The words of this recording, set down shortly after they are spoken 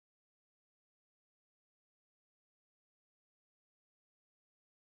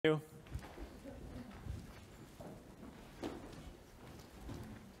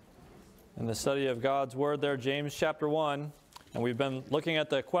In the study of God's Word there, James chapter 1, and we've been looking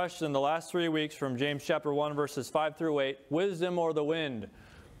at the question the last 3 weeks from James chapter 1, verses 5 through 8, wisdom or the wind?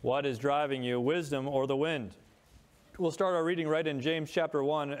 What is driving you, wisdom or the wind? We'll start our reading right in James chapter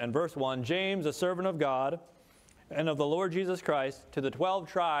 1 and verse 1. James, a servant of God and of the Lord Jesus Christ, to the 12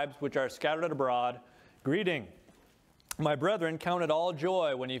 tribes which are scattered abroad, greeting. My brethren, count it all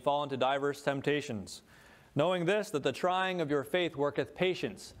joy when ye fall into diverse temptations, knowing this, that the trying of your faith worketh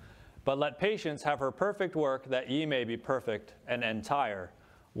patience. But let patience have her perfect work, that ye may be perfect and entire,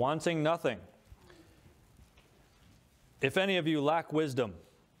 wanting nothing. If any of you lack wisdom,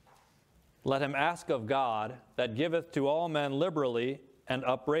 let him ask of God, that giveth to all men liberally, and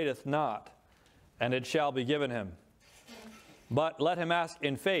upbraideth not, and it shall be given him. But let him ask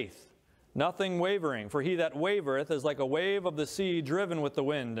in faith, nothing wavering. For he that wavereth is like a wave of the sea, driven with the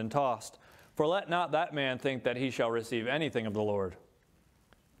wind and tossed. For let not that man think that he shall receive anything of the Lord.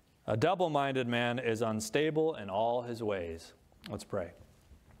 A double-minded man is unstable in all his ways. Let's pray.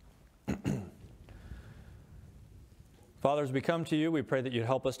 Father, as we come to you, we pray that you'd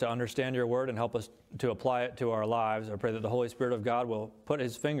help us to understand your word and help us to apply it to our lives. I pray that the Holy Spirit of God will put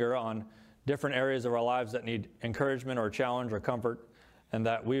his finger on different areas of our lives that need encouragement or challenge or comfort, and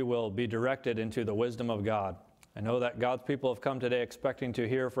that we will be directed into the wisdom of God. I know that God's people have come today expecting to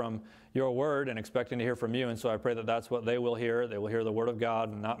hear from your word and expecting to hear from you, and so I pray that that's what they will hear. They will hear the word of God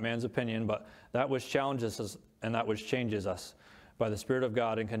and not man's opinion, but that which challenges us and that which changes us by the Spirit of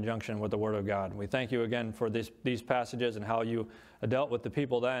God in conjunction with the word of God. We thank you again for these passages and how you dealt with the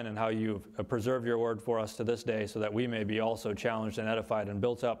people then and how you've preserved your word for us to this day, so that we may be also challenged and edified and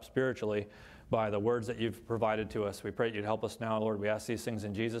built up spiritually by the words that you've provided to us. We pray that you'd help us now, Lord. We ask these things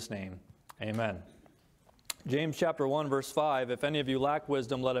in Jesus' name. Amen. James chapter 1, verse 5, if any of you lack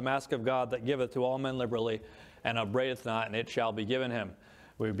wisdom, let him ask of God, that giveth to all men liberally, and upbraideth not, and it shall be given him.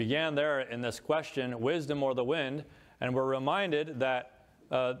 We began there in this question, wisdom or the wind, and we're reminded that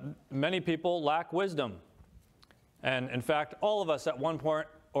many people lack wisdom. And in fact, all of us at one point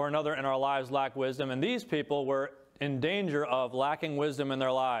or another in our lives lack wisdom, and these people were in danger of lacking wisdom in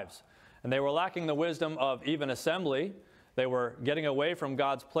their lives. And they were lacking the wisdom of even assembly. They were getting away from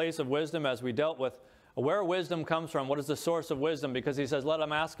God's place of wisdom, as we dealt with where wisdom comes from. What is the source of wisdom? Because he says, let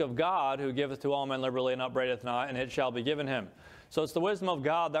him ask of God, who giveth to all men liberally and upbraideth not, and it shall be given him. So it's the wisdom of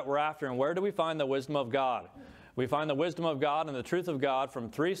God that we're after. And where do we find the wisdom of God? We find the wisdom of God and the truth of God from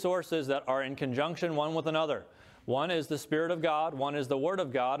three sources that are in conjunction one with another. One is the Spirit of God, one is the Word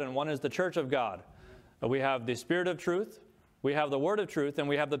of God, and one is the Church of God. We have the Spirit of truth, we have the Word of truth, and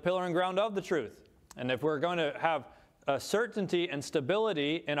we have the pillar and ground of the truth. And if we're going to have certainty and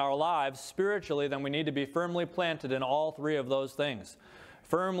stability in our lives spiritually, then we need to be firmly planted in all three of those things.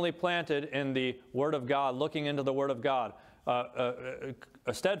 Firmly planted in the Word of God, looking into the Word of God,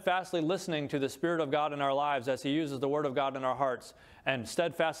 steadfastly listening to the Spirit of God in our lives as he uses the Word of God in our hearts, and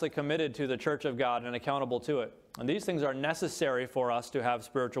steadfastly committed to the Church of God and accountable to it. And these things are necessary for us to have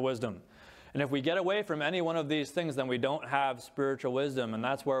spiritual wisdom. And if we get away from any one of these things, then we don't have spiritual wisdom. And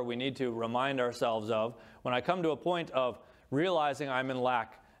that's where we need to remind ourselves of. When I come to a point of realizing I'm in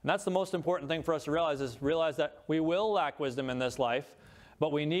lack, and that's the most important thing for us to realize, is realize that we will lack wisdom in this life,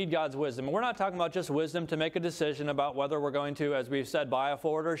 but we need God's wisdom. And we're not talking about just wisdom to make a decision about whether we're going to, as we've said, buy a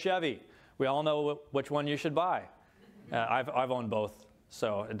Ford or Chevy. We all know which one you should buy. I've owned both,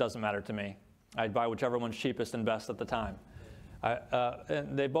 so it doesn't matter to me. I'd buy whichever one's cheapest and best at the time.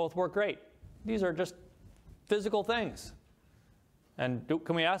 And they both work great. These are just physical things. And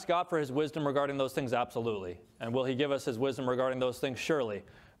can we ask God for his wisdom regarding those things? Absolutely. And will he give us his wisdom regarding those things? Surely.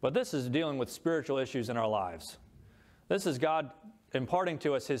 But this is dealing with spiritual issues in our lives. This is God imparting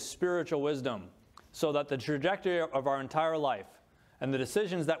to us his spiritual wisdom, so that the trajectory of our entire life and the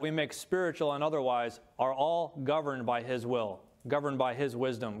decisions that we make, spiritual and otherwise, are all governed by his will, governed by his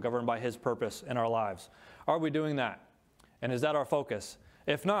wisdom, governed by his purpose in our lives. Are we doing that? And is that our focus?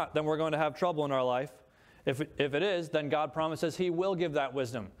 If not, then we're going to have trouble in our life. If it is, then God promises he will give that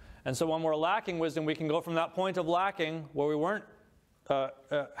wisdom. And so when we're lacking wisdom, we can go from that point of lacking, where we weren't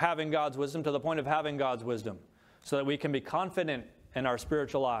having God's wisdom, to the point of having God's wisdom, so that we can be confident in our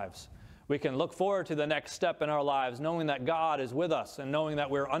spiritual lives. We can look forward to the next step in our lives, knowing that God is with us and knowing that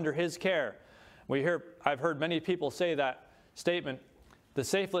we're under his care. I've heard many people say that statement, the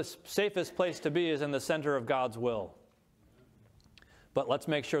safest place to be is in the center of God's will. But let's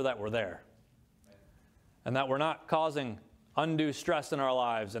make sure that we're there, and that we're not causing undue stress in our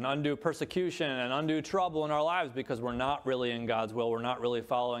lives and undue persecution and undue trouble in our lives because we're not really in God's will, we're not really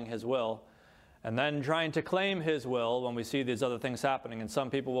following his will, and then trying to claim his will when we see these other things happening. And some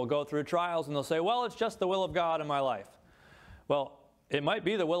people will go through trials and they'll say, well, it's just the will of God in my life. Well, it might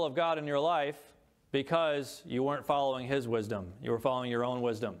be the will of God in your life because you weren't following His wisdom. You were following your own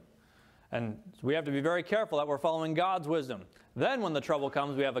wisdom. And we have to be very careful that we're following God's wisdom. Then when the trouble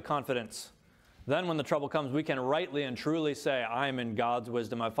comes, we have a confidence. Then when the trouble comes, we can rightly and truly say, I'm in God's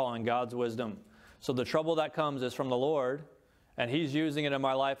wisdom. I'm following God's wisdom. So the trouble that comes is from the Lord, and He's using it in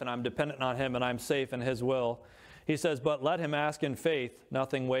my life, and I'm dependent on Him, and I'm safe in His will. He says, but let him ask in faith,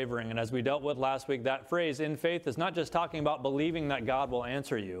 nothing wavering. And as we dealt with last week, that phrase, in faith, is not just talking about believing that God will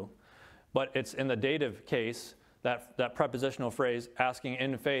answer you, but it's in the dative case, that prepositional phrase, asking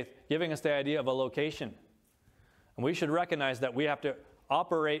in faith, giving us the idea of a location. And we should recognize that we have to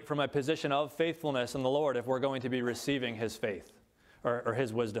operate from a position of faithfulness in the Lord if we're going to be receiving His faith or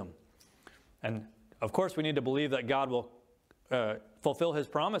His wisdom. And of course, we need to believe that God will fulfill His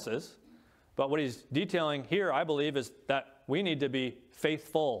promises. But what he's detailing here, I believe, is that we need to be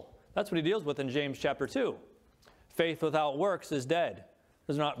faithful. That's what he deals with in James chapter 2. Faith without works is dead.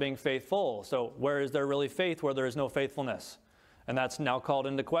 It's not being faithful. So where is there really faith where there is no faithfulness? And that's now called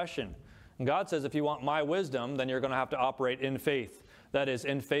into question. And God says, if you want my wisdom, then you're going to have to operate in faith. That is,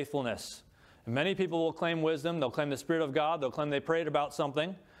 in faithfulness. And many people will claim wisdom. They'll claim the Spirit of God. They'll claim they prayed about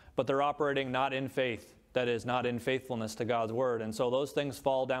something, but they're operating not in faith. That is, not in faithfulness to God's word. And so those things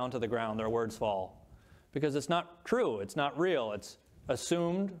fall down to the ground. Their words fall. Because it's not true. It's not real. It's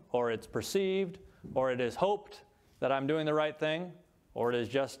assumed, or it's perceived, or it is hoped that I'm doing the right thing, or it is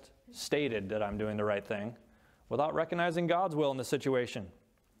just stated that I'm doing the right thing, without recognizing God's will in the situation.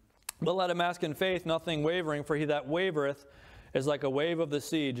 But let him ask in faith, nothing wavering, for he that wavereth is like a wave of the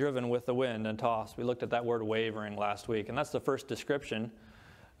sea driven with the wind and tossed. We looked at that word wavering last week, and that's the first description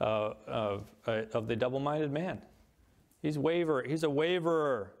of the double-minded man. He's a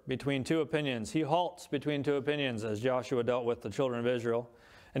waverer between two opinions. He halts between two opinions, as Joshua dealt with the children of Israel.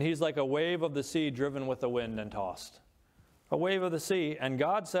 And he's like a wave of the sea driven with the wind and tossed. A wave of the sea. And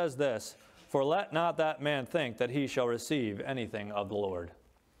God says this, for let not that man think that he shall receive anything of the Lord.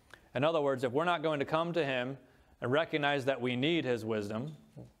 In other words, if we're not going to come to Him and recognize that we need His wisdom,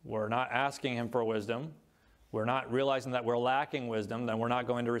 we're not asking Him for wisdom, we're not realizing that we're lacking wisdom, then we're not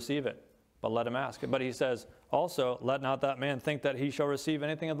going to receive it. But let him ask. But he says, also, let not that man think that he shall receive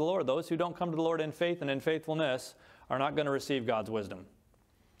anything of the Lord. Those who don't come to the Lord in faith and in faithfulness are not going to receive God's wisdom.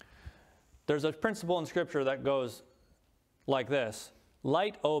 There's a principle in Scripture that goes like this.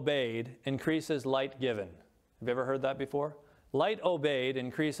 Light obeyed increases light given. Have you ever heard that before? Light obeyed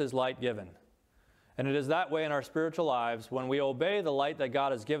increases light given. And it is that way in our spiritual lives. When we obey the light that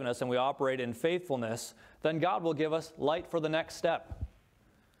God has given us and we operate in faithfulness, then God will give us light for the next step.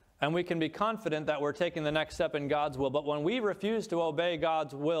 And we can be confident that we're taking the next step in God's will. But when we refuse to obey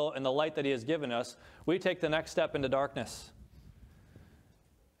God's will and the light that He has given us, we take the next step into darkness.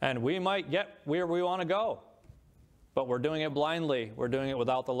 And we might get where we want to go. But we're doing it blindly. We're doing it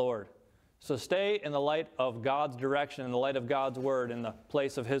without the Lord. So stay in the light of God's direction, in the light of God's word, in the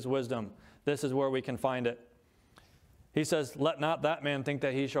place of His wisdom. This is where we can find it. He says, let not that man think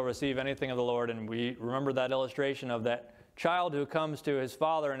that he shall receive anything of the Lord. And we remember that illustration of that child who comes to his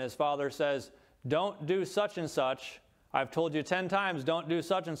father, and his father says, don't do such and such. I've told you 10 times, don't do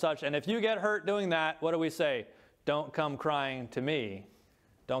such and such. And if you get hurt doing that, what do we say? Don't come crying to me.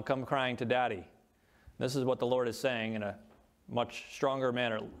 Don't come crying to Daddy. This is what the Lord is saying in a much stronger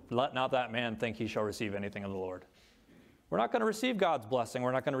manner. Let not that man think he shall receive anything of the Lord. We're not going to receive God's blessing.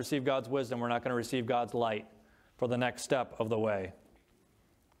 We're not going to receive God's wisdom. We're not going to receive God's light for the next step of the way.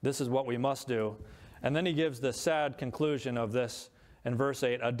 This is what we must do. And then he gives the sad conclusion of this in verse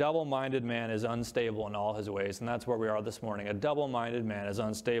 8. A double-minded man is unstable in all his ways. And that's where we are this morning. A double-minded man is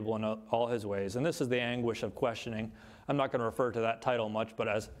unstable in all his ways. And this is the anguish of questioning. I'm not going to refer to that title much, but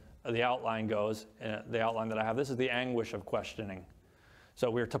as the outline goes, the outline that I have, this is the anguish of questioning. So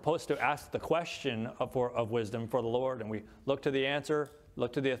we're supposed to ask the question of wisdom for the Lord, and we look to the answer,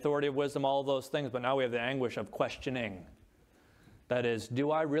 look to the authority of wisdom, all of those things, but now we have the anguish of questioning. That is, do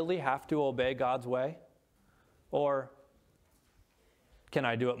I really have to obey God's way? Or can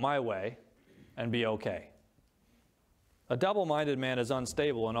I do it my way and be okay? A double-minded man is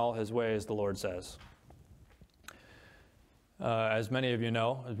unstable in all his ways, the Lord says. As many of you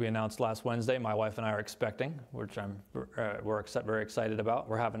know, as we announced last Wednesday, my wife and I are expecting, which we're very excited about.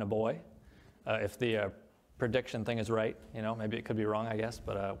 We're having a boy. If the prediction thing is right, maybe it could be wrong, I guess,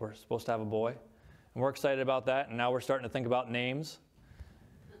 but we're supposed to have a boy. And we're excited about that, and now we're starting to think about names.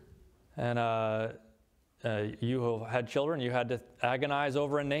 And you who had children, you had to agonize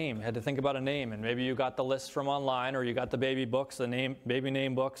over a name, had to think about a name, and maybe you got the list from online, or you got the baby books, baby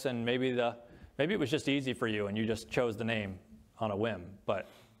name books, and maybe it was just easy for you, and you just chose the name on a whim, but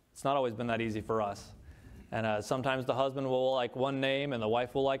it's not always been that easy for us. And sometimes the husband will like one name and the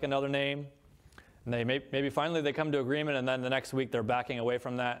wife will like another name. And they maybe finally they come to agreement, and then the next week they're backing away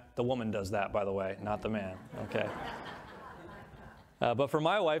from that. The woman does that, by the way, not the man. Okay. But for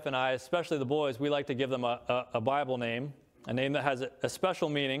my wife and I, especially the boys, we like to give them a Bible name, a name that has a special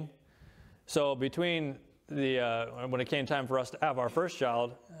meaning. So between when it came time for us to have our first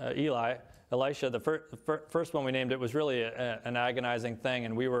child, Elisha, the first one we named, it was really an agonizing thing,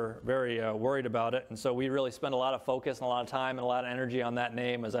 and we were very worried about it. And so we really spent a lot of focus and a lot of time and a lot of energy on that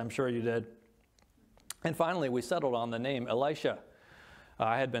name, as I'm sure you did. And finally, we settled on the name Elisha.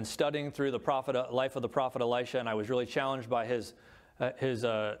 I had been studying through the life of the prophet Elisha, and I was really challenged by his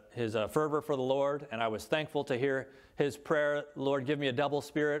fervor for the Lord, and I was thankful to hear his prayer, Lord, give me a double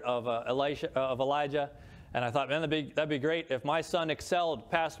spirit of Elijah. And I thought, man, that'd be great. If my son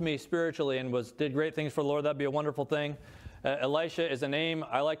excelled past me spiritually and did great things for the Lord, that'd be a wonderful thing. Elisha is a name,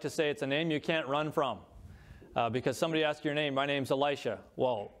 I like to say it's a name you can't run from. Because somebody asks your name, my name's Elisha.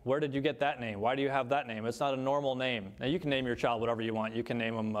 Well, where did you get that name? Why do you have that name? It's not a normal name. Now, you can name your child whatever you want. You can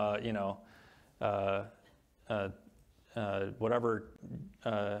name him, whatever.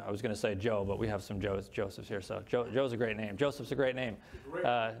 I was going to say Joe, but we have some Josephs here. So Joe's a great name. Joseph's a great name.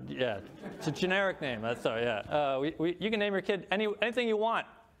 Yeah, it's a generic name. That's so. Yeah, you can name your kid anything you want.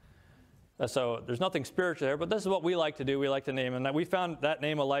 So there's nothing spiritual there, but this is what we like to do. We like to name, and that we found that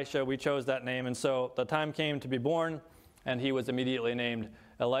name Elisha. We chose that name, and so the time came to be born, and he was immediately named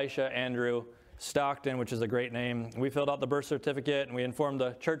Elisha Andrew Stockton, which is a great name. We filled out the birth certificate, and we informed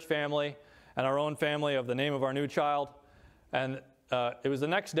the church family and our own family of the name of our new child. And it was the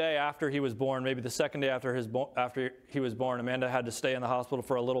next day after he was born, maybe the second day after he was born. Amanda had to stay in the hospital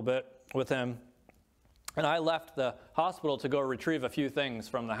for a little bit with him, and I left the hospital to go retrieve a few things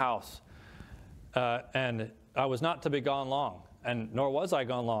from the house. And I was not to be gone long, and nor was I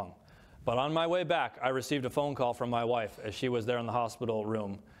gone long. But on my way back, I received a phone call from my wife as she was there in the hospital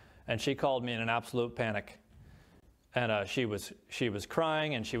room, and she called me in an absolute panic. And she was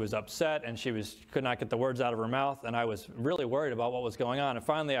crying, and she was upset, and she could not get the words out of her mouth, and I was really worried about what was going on. And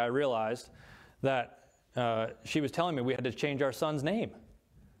finally, I realized that she was telling me we had to change our son's name.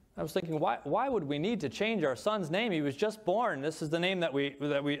 I was thinking, why would we need to change our son's name? He was just born. This is the name that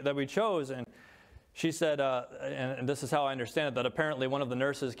we chose. And she said, and this is how I understand it, that apparently one of the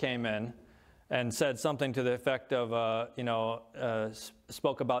nurses came in and said something to the effect of,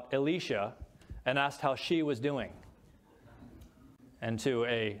 spoke about Elisha and asked how she was doing. And to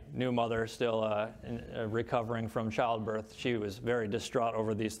a new mother still recovering from childbirth, she was very distraught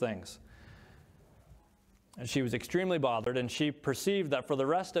over these things. And she was extremely bothered, and she perceived that for the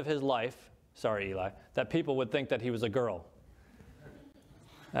rest of his life, sorry, Eli, that people would think that he was a girl,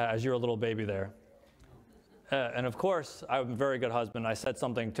 as you're a little baby there. And of course, I'm a very good husband. I said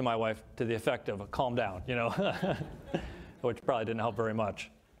something to my wife to the effect of, calm down, which probably didn't help very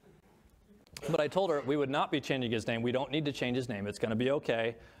much. But I told her we would not be changing his name. We don't need to change his name. It's going to be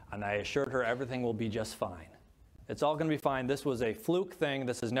okay. And I assured her everything will be just fine. It's all going to be fine. This was a fluke thing.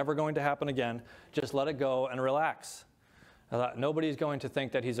 This is never going to happen again. Just let it go and relax. I thought, nobody's going to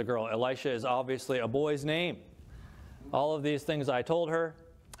think that he's a girl. Elisha is obviously a boy's name. All of these things I told her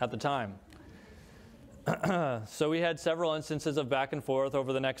at the time. So we had several instances of back and forth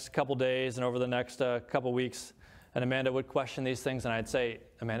over the next couple days and over the next couple weeks. And Amanda would question these things, and I'd say,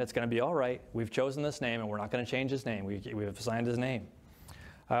 Amanda, it's going to be all right. We've chosen this name, and we're not going to change his name. We have assigned his name.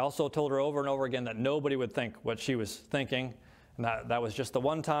 I also told her over and over again that nobody would think what she was thinking, and that was just the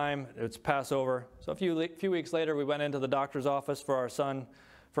one time. It's Passover. So a few weeks later, we went into the doctor's office for our son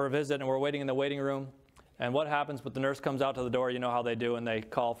for a visit, and we're waiting in the waiting room. And what happens? But the nurse comes out to the door. You know how they do, and they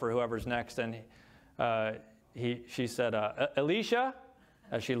call for whoever's next. And she said, Elisha,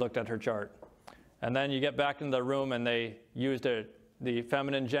 as she looked at her chart. And then you get back into the room, and they used the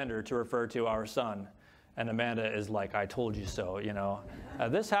feminine gender to refer to our son. And Amanda is like, I told you so,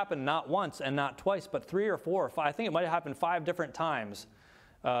 This happened not once and not twice, but 3 or 4 or 5. I think it might have happened 5 different times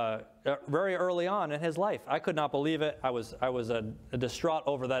very early on in his life. I could not believe it. I was distraught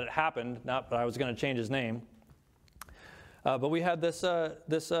over that it happened, not that I was going to change his name. But we had this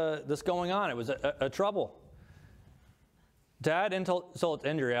going on. It was a trouble. To add insult to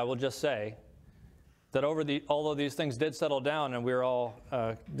injury, I will just say that although these things did settle down, and we were all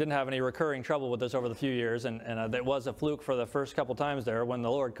didn't have any recurring trouble with this over the few years, and that was a fluke for the first couple times there when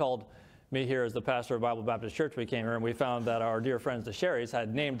the Lord called me here as the pastor of Bible Baptist Church. We came here and we found that our dear friends the Sherrys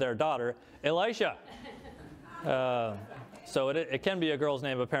had named their daughter Elisha. So it can be a girl's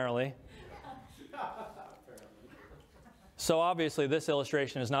name apparently. So obviously this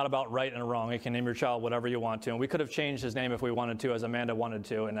illustration is not about right and wrong. You can name your child whatever you want to. And we could have changed his name if we wanted to, as Amanda wanted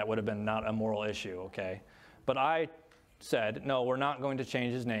to, and that would have been not a moral issue, okay? But I said, no, we're not going to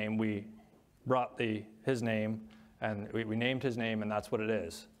change his name. We brought his name, and we named his name, and that's what it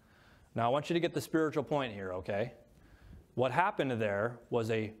is. Now, I want you to get the spiritual point here, okay? What happened there was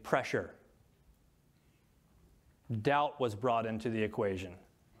a pressure. Doubt was brought into the equation.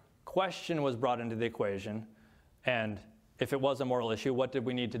 Question was brought into the equation, and if it was a moral issue, what did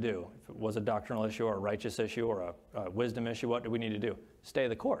we need to do? If it was a doctrinal issue or a righteous issue or a wisdom issue, what did we need to do? Stay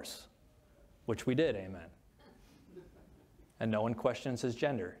the course, which we did, amen. And no one questions his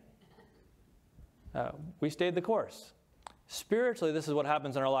gender. We stayed the course. Spiritually, this is what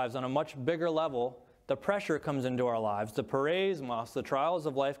happens in our lives. On a much bigger level, the pressure comes into our lives. The peresmos, the trials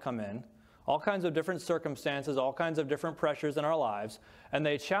of life come in. All kinds of different circumstances, all kinds of different pressures in our lives. And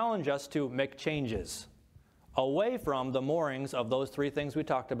they challenge us to make changes away from the moorings of those three things we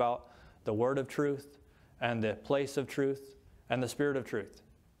talked about, the word of truth and the place of truth and the spirit of truth.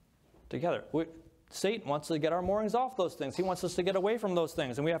 Together. Satan wants to get our moorings off those things. He wants us to get away from those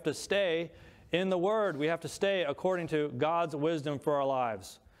things. And we have to stay in the Word. We have to stay according to God's wisdom for our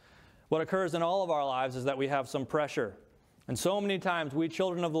lives. What occurs in all of our lives is that we have some pressure. And so many times we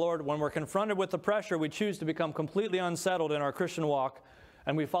children of the Lord, when we're confronted with the pressure, we choose to become completely unsettled in our Christian walk,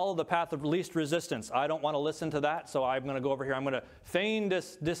 and we follow the path of least resistance. I don't want to listen to that, so I'm going to go over here. I'm going to feign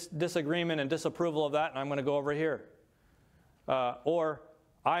disagreement and disapproval of that, and I'm going to go over here. Or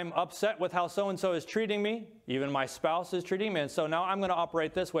I'm upset with how so-and-so is treating me. Even my spouse is treating me. And so now I'm going to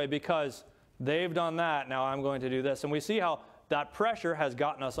operate this way because they've done that. Now I'm going to do this. And we see how that pressure has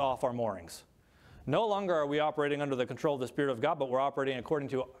gotten us off our moorings. No longer are we operating under the control of the Spirit of God, but we're operating according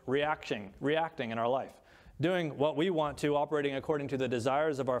to reacting in our life. Doing what we want to, operating according to the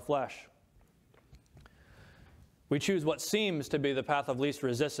desires of our flesh. We choose what seems to be the path of least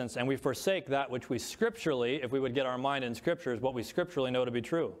resistance, and we forsake that which we scripturally, if we would get our mind in scriptures, what we scripturally know to be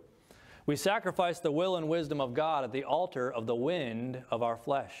true. We sacrifice the will and wisdom of God at the altar of the wind of our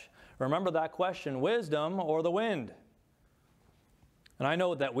flesh. Remember that question, wisdom or the wind? And I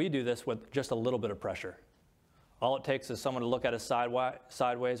know that we do this with just a little bit of pressure. All it takes is someone to look at us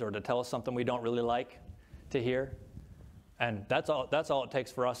sideways or to tell us something we don't really like to hear. And that's all it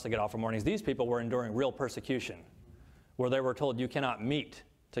takes for us to get off our mornings. These people were enduring real persecution, where they were told you cannot meet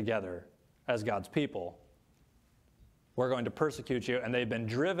together as God's people. We're going to persecute you. And they've been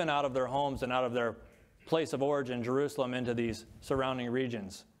driven out of their homes and out of their place of origin, Jerusalem, into these surrounding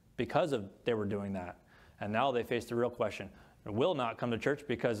regions because they were doing that. And now they face the real question. We'll not come to church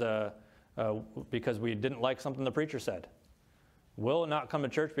because we didn't like something the preacher said. We'll not come to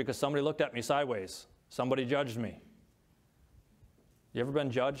church because somebody looked at me sideways. Somebody judged me. You ever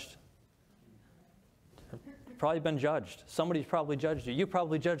been judged? Probably been judged. Somebody's probably judged you. You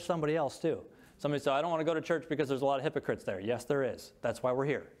probably judged somebody else too. Somebody said, I don't want to go to church because there's a lot of hypocrites there. Yes, there is. That's why we're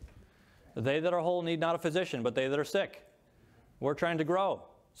here. They that are whole need not a physician, but they that are sick. We're trying to grow.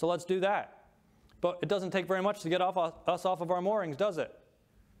 So let's do that. But it doesn't take very much to get us off of our moorings, does it?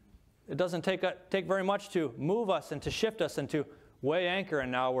 It doesn't take very much to move us and to shift us and to weigh anchor,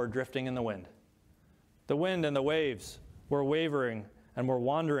 and now we're drifting in the wind. The wind and the waves, we're wavering and we're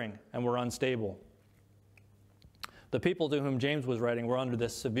wandering and we're unstable. The people to whom James was writing were under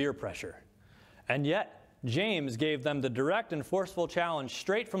this severe pressure. And yet, James gave them the direct and forceful challenge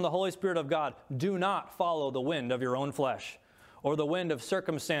straight from the Holy Spirit of God. Do not follow the wind of your own flesh, or the wind of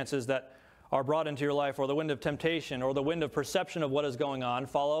circumstances that are brought into your life, or the wind of temptation, or the wind of perception of what is going on.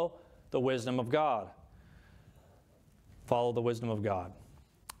 Follow the wisdom of God. Follow the wisdom of God.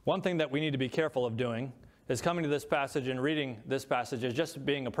 One thing that we need to be careful of doing is coming to this passage and reading this passage as just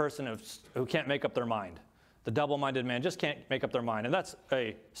being a person who can't make up their mind. The double-minded man just can't make up their mind. And that's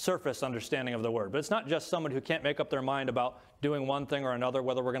a surface understanding of the word. But it's not just someone who can't make up their mind about doing one thing or another,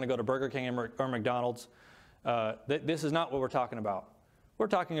 whether we're going to go to Burger King or McDonald's. This is not what we're talking about. We're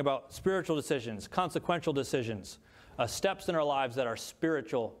talking about spiritual decisions, consequential decisions, steps in our lives that are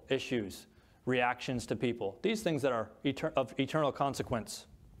spiritual issues, reactions to people. These things that are of eternal consequence.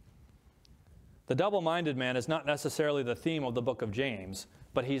 The double-minded man is not necessarily the theme of the book of James,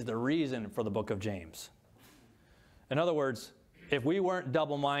 but he's the reason for the book of James. In other words, if we weren't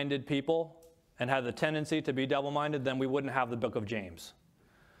double-minded people and had the tendency to be double-minded, then we wouldn't have the book of James.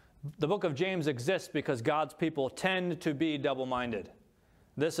 The book of James exists because God's people tend to be double-minded.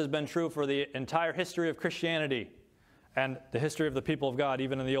 This has been true for the entire history of Christianity and the history of the people of God,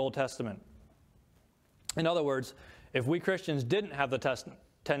 even in the Old Testament. In other words, if we Christians didn't have the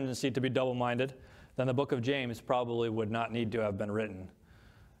tendency to be double-minded, then the book of James probably would not need to have been written.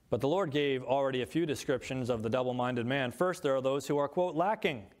 But the Lord gave already a few descriptions of the double-minded man. First, there are those who are, quote,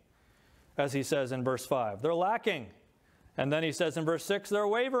 lacking, as he says in verse 5. They're lacking. And then he says in verse 6, they're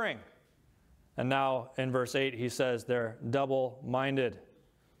wavering. And now in verse 8 he says they're double-minded.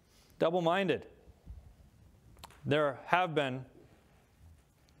 Double-minded. There have been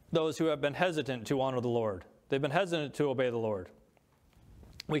those who have been hesitant to honor the Lord. They've been hesitant to obey the Lord.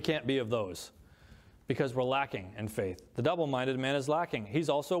 We can't be of those because we're lacking in faith. The double-minded man is lacking. He's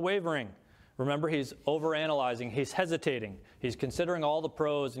also wavering. Remember, he's overanalyzing. He's hesitating. He's considering all the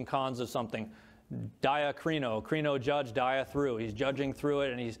pros and cons of something. Dia crino, crino judge, dia through. He's judging through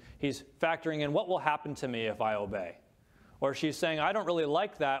it, and he's factoring in what will happen to me if I obey. Or she's saying, I don't really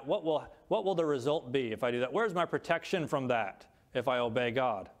like that. What will the result be if I do that? Where's my protection from that if I obey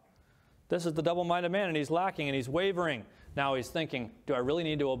God? This is the double-minded man, and he's lacking, and he's wavering. Now he's thinking, do I really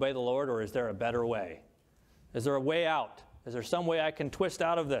need to obey the Lord, or is there a better way? Is there a way out? Is there some way I can twist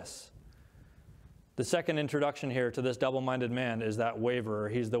out of this? The second introduction here to this double-minded man is that waverer.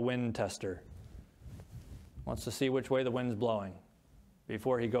 He's the wind tester. Wants to see which way the wind's blowing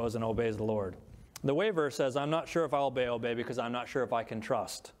before he goes and obeys the Lord. The waverer says, I'm not sure if I'll obey because I'm not sure if I can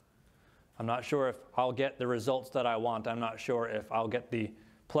trust. I'm not sure if I'll get the results that I want. I'm not sure if I'll get the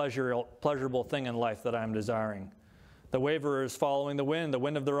pleasurable thing in life that I'm desiring. The waverer is following the wind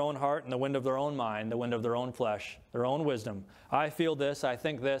of their own heart and the wind of their own mind, the wind of their own flesh, their own wisdom. I feel this, I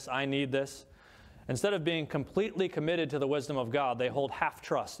think this, I need this. Instead of being completely committed to the wisdom of God, they hold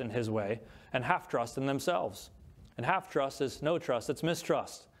half-trust in his way and half-trust in themselves. And half-trust is no trust, it's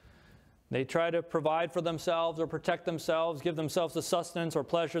mistrust. They try to provide for themselves or protect themselves, give themselves the sustenance or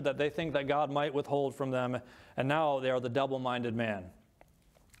pleasure that they think that God might withhold from them, and now they are the double-minded man.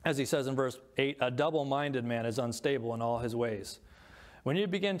 As he says in verse 8, a double-minded man is unstable in all his ways. When you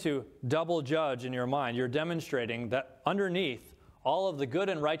begin to double judge in your mind, you're demonstrating that underneath all of the good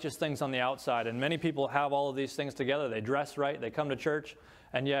and righteous things on the outside, and many people have all of these things together. They dress right, they come to church,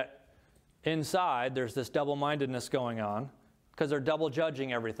 and yet inside there's this double-mindedness going on because they're double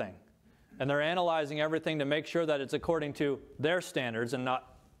judging everything. And they're analyzing everything to make sure that it's according to their standards and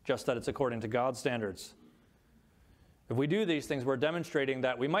not just that it's according to God's standards. If we do these things, we're demonstrating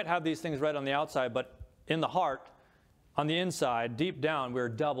that we might have these things right on the outside, but in the heart, on the inside, deep down, we're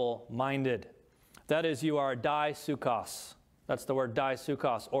double-minded. That is, you are disukos. That's the word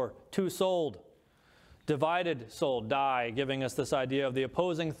disukos, or two-souled. Divided soul, giving us this idea of the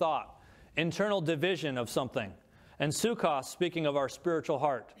opposing thought, internal division of something. And sukos, speaking of our spiritual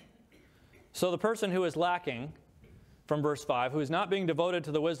heart. So the person who is lacking, from verse 5, who is not being devoted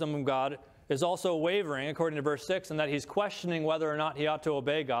to the wisdom of God, is also wavering, according to verse 6, in that he's questioning whether or not he ought to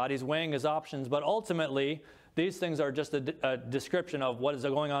obey God. He's weighing his options, but ultimately, these things are just a description of what is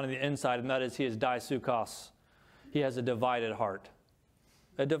going on in the inside, and that is he is disukos. He has a divided heart.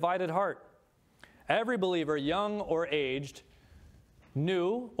 A divided heart. Every believer, young or aged,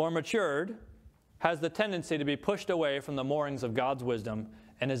 new or matured, has the tendency to be pushed away from the moorings of God's wisdom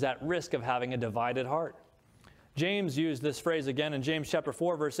and is at risk of having a divided heart. James used this phrase again in James chapter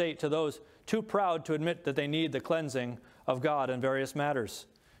 4, verse 8, to those too proud to admit that they need the cleansing of God in various matters.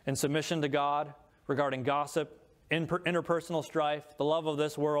 In submission to God, regarding gossip, interpersonal strife, the love of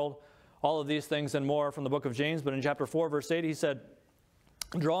this world, all of these things and more from the book of James. But in chapter 4, verse 8, he said,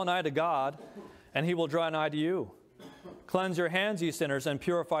 draw nigh to God, and he will draw nigh to you. Cleanse your hands, ye sinners, and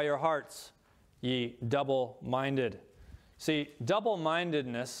purify your hearts, ye double-minded. See,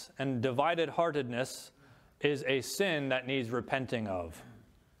 double-mindedness and divided-heartedness is a sin that needs repenting of.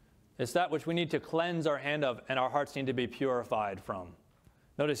 It's that which we need to cleanse our hand of and our hearts need to be purified from.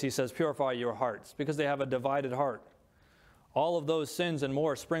 Notice he says, purify your hearts, because they have a divided heart. All of those sins and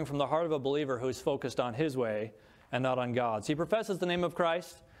more spring from the heart of a believer who is focused on his way and not on God's. He professes the name of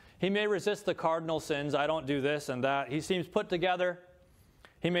Christ. He may resist the cardinal sins. I don't do this and that. He seems put together.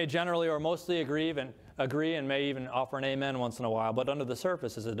 He may generally or mostly agree and may even offer an amen once in a while, but under the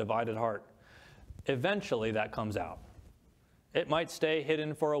surface is a divided heart. Eventually that comes out. It might stay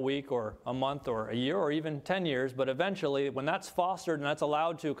hidden for a week or a month or a year or even 10 years, but eventually when that's fostered and that's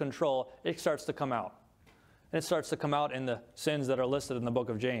allowed to control, it starts to come out. And it starts to come out in the sins that are listed in the book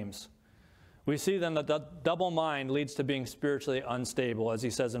of James. We see then that the double mind leads to being spiritually unstable. As he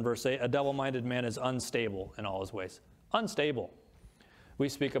says in verse 8, a double-minded man is unstable in all his ways. Unstable. We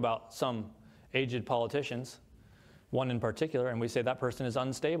speak about some aged politicians, one in particular, and we say that person is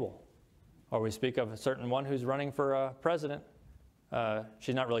unstable. Or we speak of a certain one who's running for president.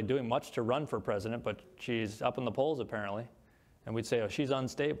 She's not really doing much to run for president, but she's up in the polls apparently. And we'd say, oh, she's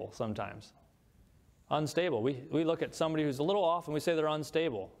unstable sometimes. Unstable. We look at somebody who's a little off and we say they're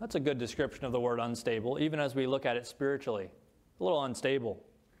unstable. That's a good description of the word unstable, even as we look at it spiritually. A little unstable.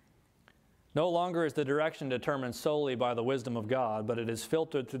 No longer is the direction determined solely by the wisdom of God, but it is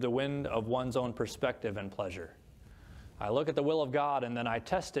filtered through the wind of one's own perspective and pleasure. I look at the will of God, and then I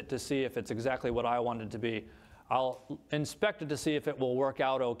test it to see if it's exactly what I want it to be. I'll inspect it to see if it will work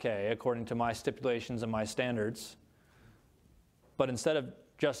out okay according to my stipulations and my standards. But instead of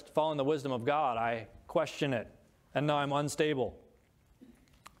just following the wisdom of God, I question it, and now I'm unstable.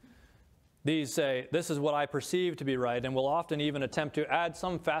 These say, this is what I perceive to be right, and will often even attempt to add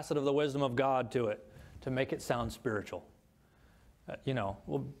some facet of the wisdom of God to it to make it sound spiritual.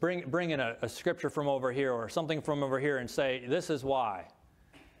 We'll bring in a scripture from over here or something from over here and say, this is why,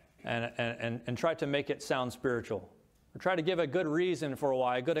 and try to make it sound spiritual. Or try to give a good reason for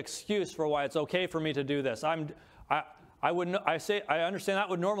why, a good excuse for why it's okay for me to do this. I understand that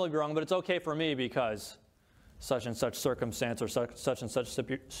would normally be wrong, but it's okay for me because such and such circumstance or such and such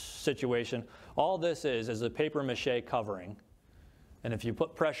situation. All this is a paper mache covering. And if you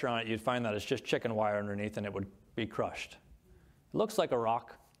put pressure on it, you'd find that it's just chicken wire underneath and it would be crushed. It looks like a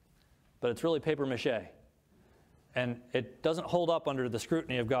rock, but it's really paper mache. And it doesn't hold up under the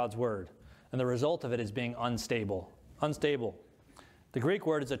scrutiny of God's word. And the result of it is being unstable. Unstable. The Greek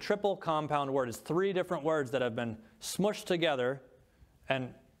word is a triple compound word. It's 3 different words that have been smushed together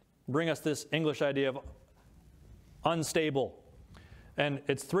and bring us this English idea of unstable. And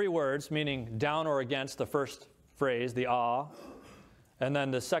it's 3 words, meaning down or against the first phrase, the and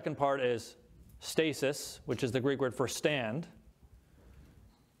then the second part is stasis, which is the Greek word for stand.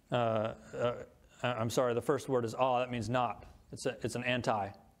 I'm sorry, the first word is that means not. It's an anti.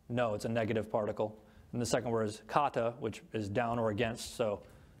 No, it's a negative particle. And the second word is kata, which is down or against. So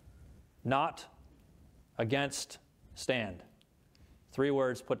not, against, stand. 3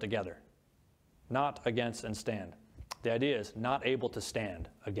 words put together. Not, against, and stand. The idea is not able to stand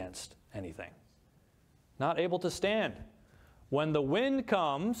against anything. Not able to stand. When the wind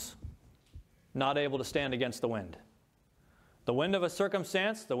comes, not able to stand against the wind. The wind of a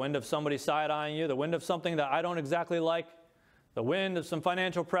circumstance, the wind of somebody side-eyeing you, the wind of something that I don't exactly like, the wind of some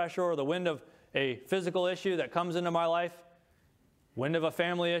financial pressure, or the wind of a physical issue that comes into my life, wind of a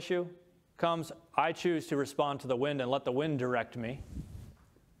family issue comes, I choose to respond to the wind and let the wind direct me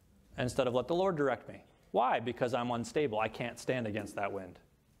instead of let the Lord direct me. Why? Because I'm unstable. I can't stand against that wind.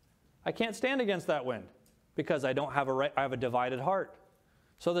 I can't stand against that wind because I don't have I have a divided heart.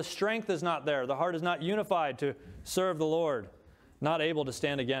 So the strength is not there. The heart is not unified to serve the Lord, not able to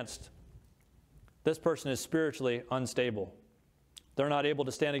stand against. This person is spiritually unstable. They're not able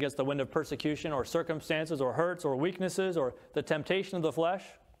to stand against the wind of persecution or circumstances or hurts or weaknesses or the temptation of the flesh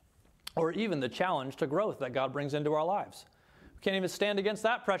or even the challenge to growth that God brings into our lives. We can't even stand against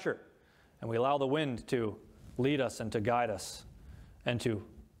that pressure. And we allow the wind to lead us and to guide us and to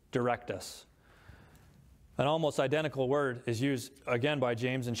direct us. An almost identical word is used again by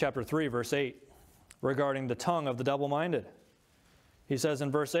James in chapter 3, verse 8, regarding the tongue of the double-minded. He says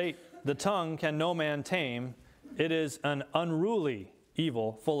in verse 8, "The tongue can no man tame. It is an unruly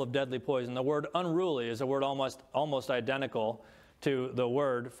evil full of deadly poison." The word unruly is a word almost identical to the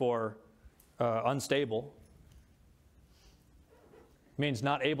word for unstable. It means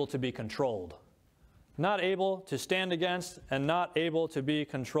not able to be controlled. Not able to stand against and not able to be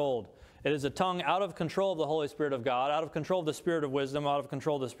controlled. It is a tongue out of control of the Holy Spirit of God, out of control of the Spirit of wisdom, out of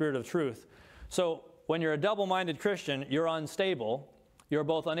control of the Spirit of truth. So when you're a double-minded Christian, you're unstable, you're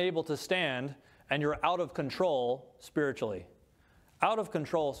both unable to stand, and you're out of control spiritually. Out of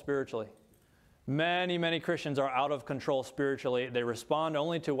control spiritually. Many, many Christians are out of control spiritually. They respond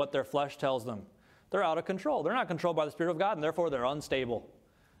only to what their flesh tells them. They're out of control. They're not controlled by the Spirit of God, and therefore they're unstable.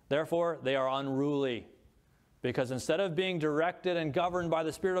 Therefore, they are unruly. Because instead of being directed and governed by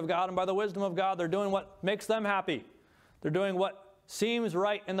the Spirit of God and by the wisdom of God, they're doing what makes them happy. They're doing what seems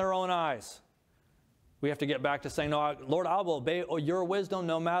right in their own eyes. We have to get back to saying, no, Lord, I will obey your wisdom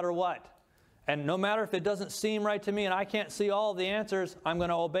no matter what. And no matter if it doesn't seem right to me and I can't see all of the answers, I'm going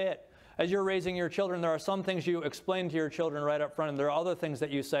to obey it. As you're raising your children, there are some things you explain to your children right up front, and there are other things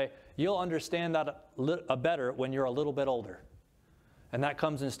that you say, you'll understand that better when you're a little bit older. And that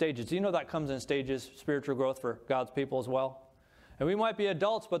comes in stages. Do you know that comes in stages, spiritual growth for God's people as well? And we might be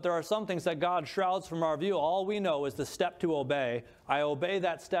adults, but there are some things that God shrouds from our view. All we know is the step to obey. I obey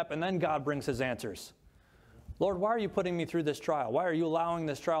that step, and then God brings his answers. Lord, why are you putting me through this trial? Why are you allowing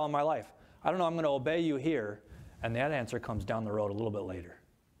this trial in my life? I don't know, I'm going to obey you here. And that answer comes down the road a little bit later.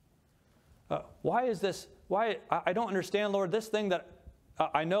 Why is this? I don't understand, Lord, this thing that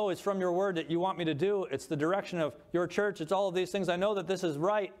I know is from your word that you want me to do. It's the direction of your church. It's all of these things. I know that this is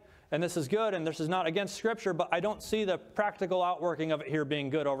right and this is good and this is not against Scripture, but I don't see the practical outworking of it here being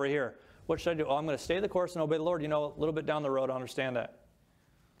good over here. What should I do? Oh, I'm going to stay the course and obey the Lord. You know, a little bit down the road, I'll understand that.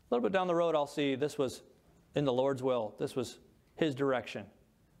 A little bit down the road, I'll see this was in the Lord's will. This was his direction.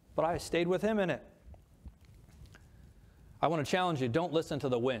 But I stayed with him in it. I want to challenge you, don't listen to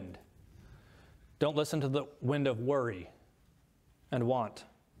the wind. Don't listen to the wind of worry and want.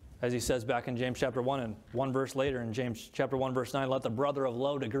 As he says back in James chapter 1 and one verse later in James chapter 1 verse 9, let the brother of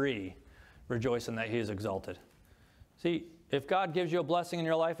low degree rejoice in that he is exalted. See, if God gives you a blessing in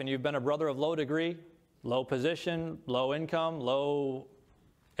your life and you've been a brother of low degree, low position, low income, low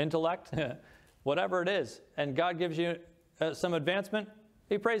intellect, whatever it is, and God gives you some advancement,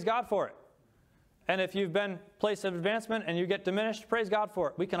 you praise God for it. And if you've been placed of advancement and you get diminished, praise God for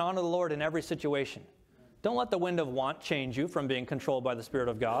it. We can honor the Lord in every situation. Don't let the wind of want change you from being controlled by the Spirit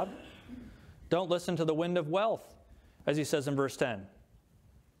of God. Don't listen to the wind of wealth, as he says in verse 10.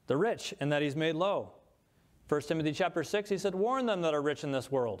 The rich, in that he's made low. 1 Timothy chapter 6, he said, warn them that are rich in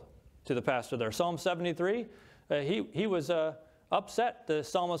this world, to the pastor there. Psalm 73, he was upset, the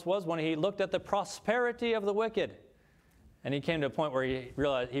psalmist was, when he looked at the prosperity of the wicked. And he came to a point where he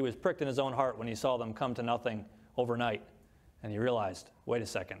realized he was pricked in his own heart when he saw them come to nothing overnight. And he realized, wait a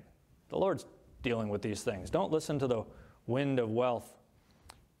second, the Lord's dealing with these things. Don't listen to the wind of wealth.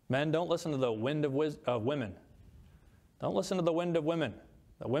 Men, don't listen to the wind of women. Don't listen to the wind of women.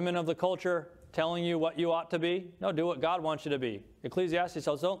 The women of the culture telling you what you ought to be. No, do what God wants you to be. Ecclesiastes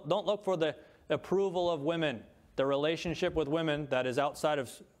says, don't look for the approval of women, the relationship with women that is outside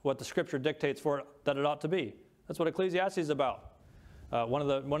of what the Scripture dictates for it, that it ought to be. That's what Ecclesiastes is about. One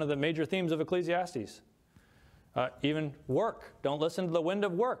of the major themes of Ecclesiastes. Even work. Don't listen to the wind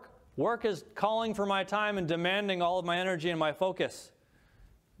of work. Work is calling for my time and demanding all of my energy and my focus.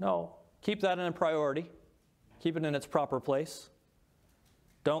 No, keep that in a priority. Keep it in its proper place.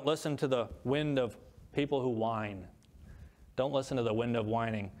 Don't listen to the wind of people who whine. Don't listen to the wind of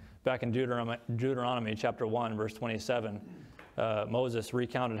whining. Back in Deuteronomy chapter 1, verse 27, Moses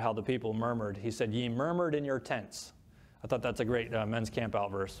recounted how the people murmured. He said, ye murmured in your tents. I thought that's a great men's camp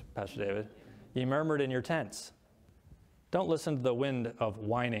out verse, Pastor David. Ye murmured in your tents. Don't listen to the wind of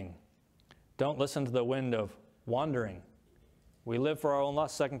whining. Don't listen to the wind of wandering. We live for our own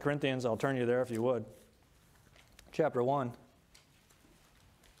lust. 2 Corinthians, I'll turn you there if you would. Chapter 1.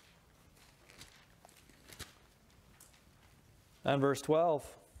 And verse 12.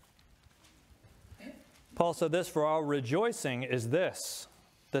 Paul said this, for our rejoicing is this,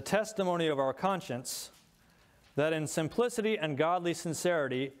 the testimony of our conscience, that in simplicity and godly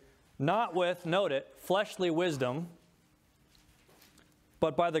sincerity, not with, note it, fleshly wisdom,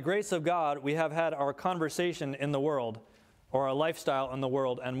 but by the grace of God, we have had our conversation in the world, or our lifestyle in the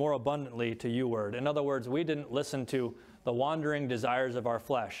world, and more abundantly to you word. In other words, we didn't listen to the wandering desires of our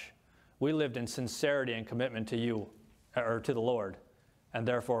flesh. We lived in sincerity and commitment to you, or to the Lord, and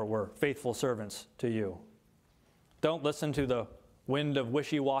therefore we're faithful servants to you. Don't listen to the wind of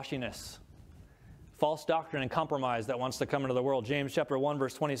wishy-washiness, false doctrine and compromise that wants to come into the world. James chapter 1,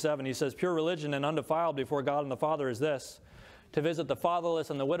 verse 27, he says, pure religion and undefiled before God and the Father is this, to visit the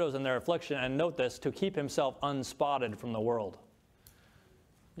fatherless and the widows in their affliction, and note this, to keep himself unspotted from the world.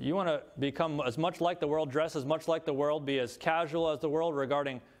 You want to become as much like the world, dress as much like the world, be as casual as the world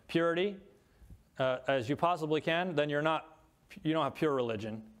regarding purity as you possibly can, then you don't have pure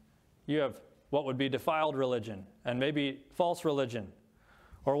religion. You have what would be defiled religion and maybe false religion.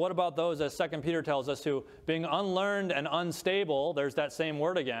 Or what about those, as 2 Peter tells us, who, being unlearned and unstable, there's that same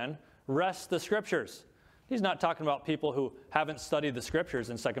word again, wrest the Scriptures. He's not talking about people who haven't studied the Scriptures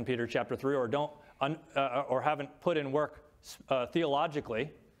in 2 Peter chapter 3 or haven't put in work theologically.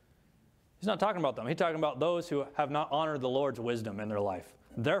 He's not talking about them. He's talking about those who have not honored the Lord's wisdom in their life.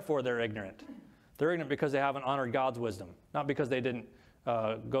 Therefore, they're ignorant. They're ignorant because they haven't honored God's wisdom, not because they didn't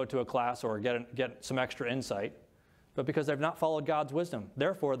go to a class or get some extra insight, but because they've not followed God's wisdom.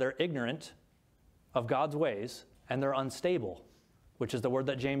 Therefore, they're ignorant of God's ways, and they're unstable, which is the word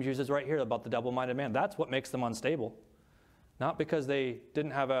that James uses right here about the double-minded man. That's what makes them unstable, not because they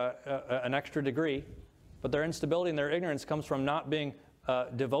didn't have an extra degree, but their instability and their ignorance comes from not being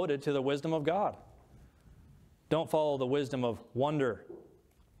devoted to the wisdom of God. Don't follow the wisdom of wonder.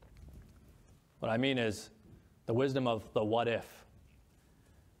 What I mean is the wisdom of the what if.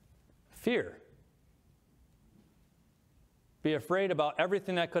 Fear. Be afraid about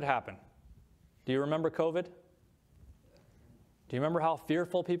everything that could happen. Do you remember COVID? Do you remember how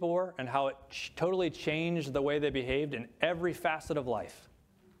fearful people were and how it totally changed the way they behaved in every facet of life?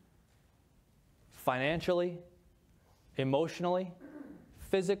 Financially, emotionally,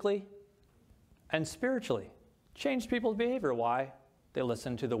 physically, and spiritually. Changed people's behavior. Why? They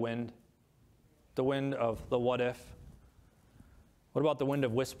listened to the wind of the what if. What about the wind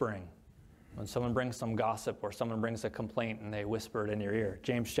of whispering? When someone brings some gossip or someone brings a complaint and they whisper it in your ear.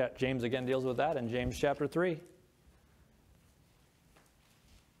 James again deals with that in James chapter 3.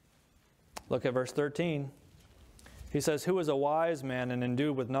 Look at verse 13. He says, who is a wise man and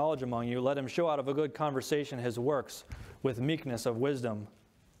endued with knowledge among you? Let him show out of a good conversation his works with meekness of wisdom.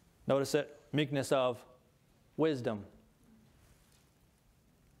 Notice it, meekness of wisdom.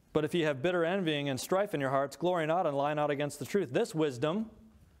 But if ye have bitter envying and strife in your hearts, glory not and lie not against the truth. This wisdom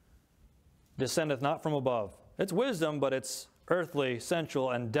descendeth not from above. It's wisdom, but it's earthly,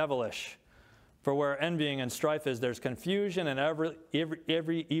 sensual, and devilish. For where envying and strife is, there's confusion and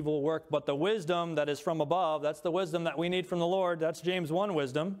every evil work. But the wisdom that is from above, that's the wisdom that we need from the Lord. That's James 1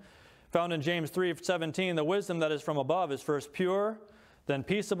 wisdom. Found in James 3:17, the wisdom that is from above is first pure, then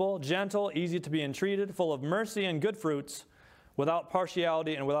peaceable, gentle, easy to be entreated, full of mercy and good fruits, without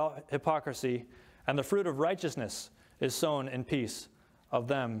partiality and without hypocrisy. And the fruit of righteousness is sown in peace of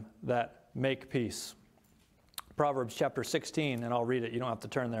them that make peace. Proverbs chapter 16, and I'll read it. You don't have to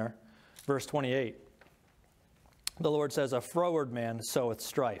turn there. Verse 28. The Lord says, a froward man soweth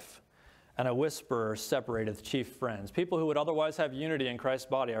strife, and a whisperer separateth chief friends. People who would otherwise have unity in Christ's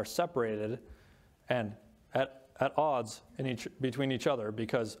body are separated and at odds between each other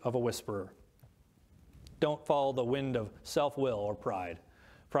because of a whisperer. Don't follow the wind of self-will or pride.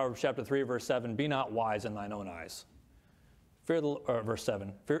 Proverbs chapter 3, verse 7, be not wise in thine own eyes. Verse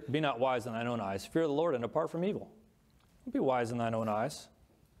 7, be not wise in thine own eyes. Fear the Lord and depart from evil. Don't be wise in thine own eyes.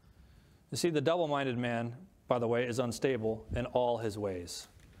 You see, the double-minded man, by the way, is unstable in all his ways.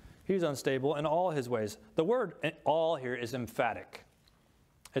 He's unstable in all his ways. The word all here is emphatic.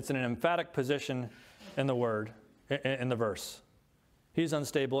 It's in an emphatic position in the word, in the verse. He's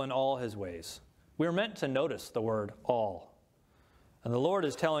unstable in all his ways. We're meant to notice the word all. And the Lord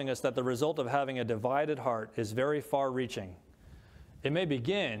is telling us that the result of having a divided heart is very far-reaching. It may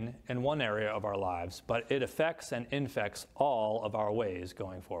begin in one area of our lives, but it affects and infects all of our ways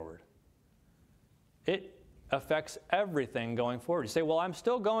going forward. It affects everything going forward. You say, well, I'm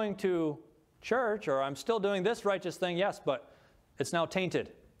still going to church, or I'm still doing this righteous thing. Yes, but it's now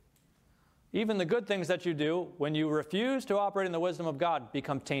tainted. Even the good things that you do, when you refuse to operate in the wisdom of God,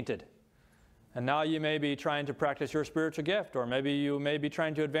 become tainted. And now you may be trying to practice your spiritual gift, or maybe you may be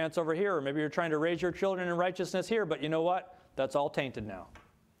trying to advance over here, or maybe you're trying to raise your children in righteousness here, but you know what? That's all tainted now.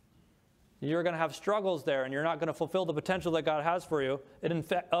 You're going to have struggles there, and you're not going to fulfill the potential that God has for you. It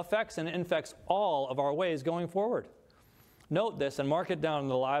affects and infects all of our ways going forward. Note this and mark it down in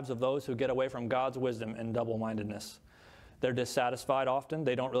the lives of those who get away from God's wisdom and double-mindedness. They're dissatisfied often.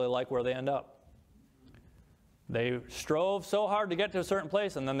 They don't really like where they end up. They strove so hard to get to a certain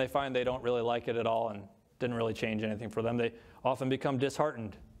place, and then they find they don't really like it at all and didn't really change anything for them. They often become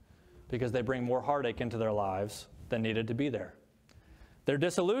disheartened because they bring more heartache into their lives than needed to be there. They're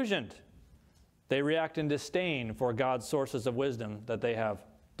disillusioned. They react in disdain for God's sources of wisdom that they have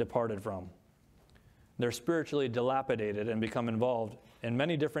departed from. They're spiritually dilapidated and become involved in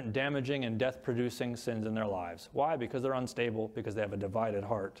many different damaging and death-producing sins in their lives. Why? Because they're unstable, because they have a divided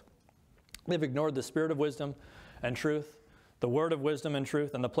heart. They've ignored the spirit of wisdom and truth, the word of wisdom and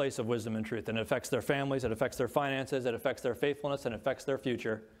truth, and the place of wisdom and truth. And it affects their families, it affects their finances, it affects their faithfulness, and it affects their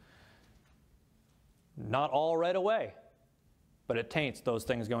future. Not all right away, but it taints those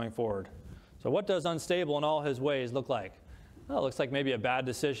things going forward. So what does unstable in all his ways look like? Well, it looks like maybe a bad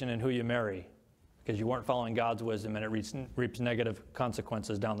decision in who you marry because you weren't following God's wisdom and it reaps negative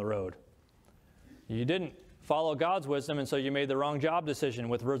consequences down the road. You didn't follow God's wisdom, and so you made the wrong job decision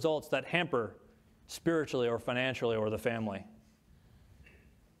with results that hamper spiritually or financially or the family.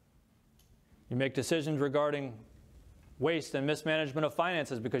 You make decisions regarding waste and mismanagement of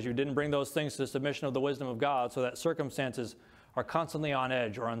finances because you didn't bring those things to the submission of the wisdom of God, so that circumstances are constantly on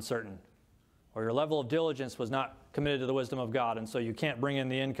edge or uncertain. Or your level of diligence was not committed to the wisdom of God, and so you can't bring in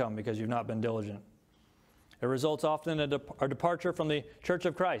the income because you've not been diligent. It results often in a departure from the church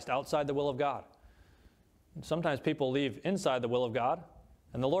of Christ, outside the will of God. And sometimes people leave inside the will of God,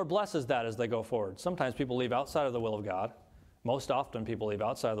 and the Lord blesses that as they go forward. Sometimes people leave outside of the will of God. Most often people leave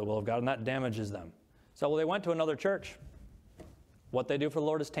outside of the will of God, and that damages them. So, well, they went to another church. What they do for the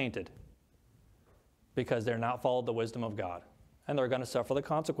Lord is tainted because they're not followed the wisdom of God, and they're going to suffer the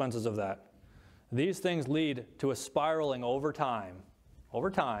consequences of that. These things lead to a spiraling over time,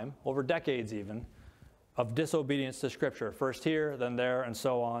 over decades even, of disobedience to Scripture. First here, then there, and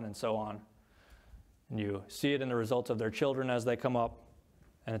so on and so on. And you see it in the results of their children as they come up,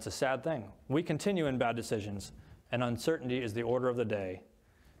 and it's a sad thing. We continue in bad decisions, and uncertainty is the order of the day.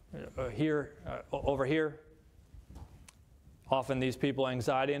 Over here, often these people,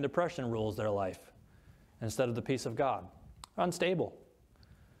 anxiety and depression rules their life instead of the peace of God. Unstable.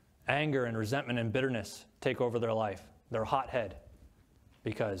 Anger and resentment and bitterness take over their life. They're hothead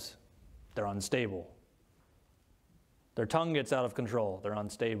because they're unstable. Their tongue gets out of control. They're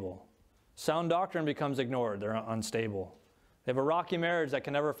unstable. Sound doctrine becomes ignored. They're unstable. They have a rocky marriage that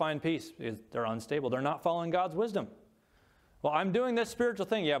can never find peace because they're unstable. They're not following God's wisdom. Well, I'm doing this spiritual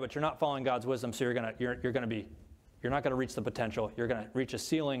thing. Yeah, but you're not following God's wisdom, so you're not going to reach the potential. You're going to reach a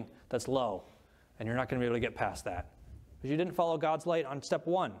ceiling that's low, and you're not going to be able to get past that because you didn't follow God's light on step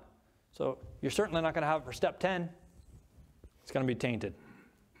 1. So you're certainly not going to have it for step 10. It's going to be tainted.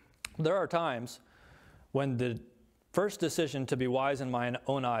 There are times when the first decision to be wise in my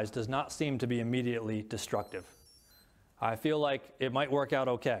own eyes does not seem to be immediately destructive. I feel like it might work out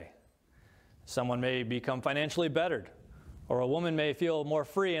okay. Someone may become financially bettered, or a woman may feel more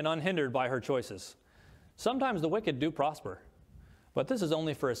free and unhindered by her choices. Sometimes the wicked do prosper, but this is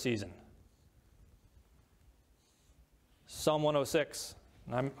only for a season. Psalm 106.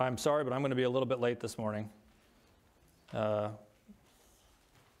 I'm sorry, but I'm going to be a little bit late this morning.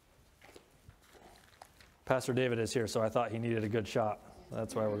 Pastor David is here, so I thought he needed a good shot.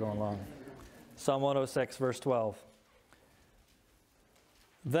 That's why we're going long. Psalm 106, verse 12.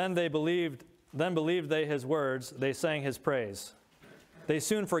 Then believed they his words, they sang his praise. They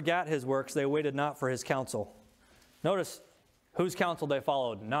soon forgot his works, they waited not for his counsel. Notice whose counsel they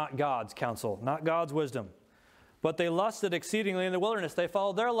followed, not God's counsel, not God's wisdom. But they lusted exceedingly in the wilderness. They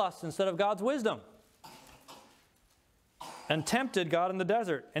followed their lusts instead of God's wisdom. And tempted God in the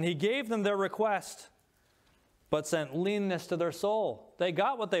desert. And he gave them their request, but sent leanness to their soul. They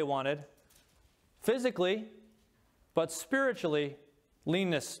got what they wanted, physically, but spiritually,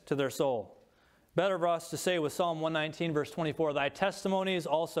 leanness to their soul. Better for us to say with Psalm 119, verse 24, thy testimonies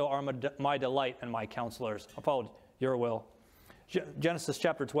also are my delight and my counselors. I followed your will. Genesis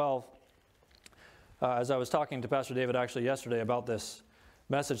chapter 12. As I was talking to Pastor David actually yesterday about this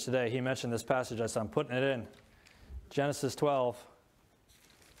message today, he mentioned this passage as I'm putting it in. Genesis 12,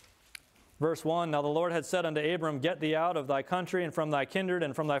 verse 1, now the Lord had said unto Abram, get thee out of thy country and from thy kindred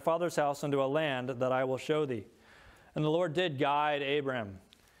and from thy father's house unto a land that I will show thee. And the Lord did guide Abram.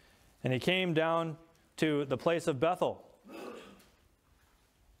 And he came down to the place of Bethel.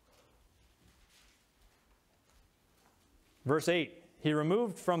 Verse 8, he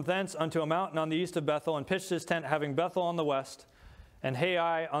removed from thence unto a mountain on the east of Bethel, and pitched his tent, having Bethel on the west, and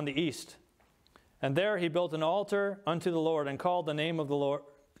Hai on the east. And there he built an altar unto the Lord, and called upon the name of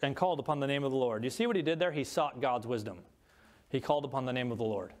the Lord. You see what he did there? He sought God's wisdom. He called upon the name of the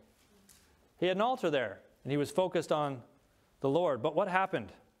Lord. He had an altar there, and he was focused on the Lord. But what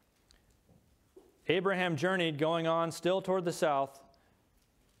happened? Abraham journeyed, going on still toward the south,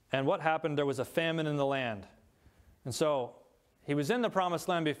 and what happened? There was a famine in the land. And so he was in the promised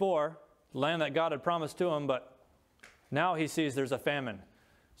land before, the land that God had promised to him, but now he sees there's a famine.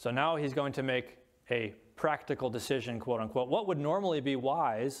 So now he's going to make a practical decision, quote unquote. What would normally be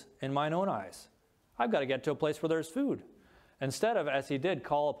wise in mine own eyes? I've got to get to a place where there's food. Instead of, as he did,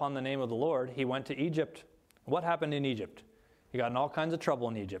 call upon the name of the Lord, he went to Egypt. What happened in Egypt? He got in all kinds of trouble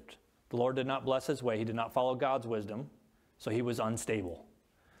in Egypt. The Lord did not bless his way. He did not follow God's wisdom, so he was unstable.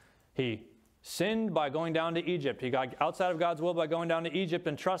 He sinned by going down to Egypt. He got outside of God's will by going down to Egypt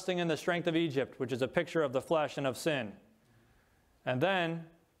and trusting in the strength of Egypt, which is a picture of the flesh and of sin. And then,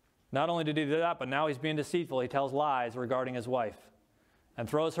 not only did he do that, but now he's being deceitful. He tells lies regarding his wife and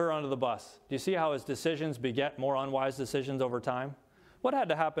throws her under the bus. Do you see how his decisions beget more unwise decisions over time? What had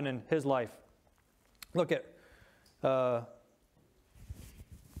to happen in his life? Look at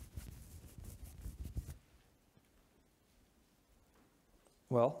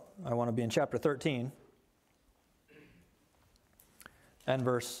I want to be in chapter 13 and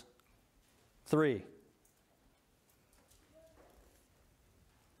verse 3.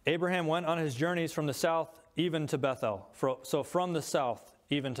 Abraham went on his journeys from the south even to Bethel. So from the south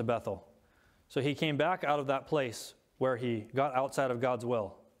even to Bethel. So he came back out of that place where he got outside of God's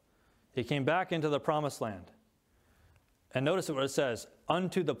will. He came back into the promised land. And notice what it says,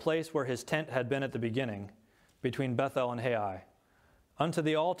 unto the place where his tent had been at the beginning, between Bethel and Hai. Unto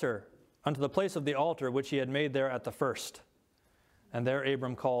the altar, unto the place of the altar which he had made there at the first. And there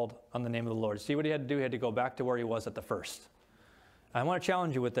Abram called on the name of the Lord. See what he had to do? He had to go back to where he was at the first. I want to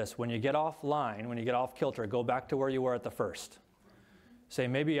challenge you with this. When you get off line, when you get off kilter, go back to where you were at the first. Say,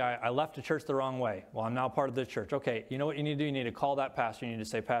 maybe I left the church the wrong way. Well, I'm now part of the church. Okay, you know what you need to do? You need to call that pastor. You need to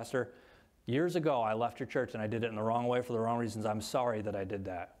say, Pastor, years ago I left your church and I did it in the wrong way for the wrong reasons. I'm sorry that I did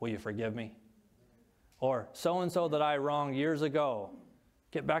that. Will you forgive me? Or so-and-so that I wronged years ago.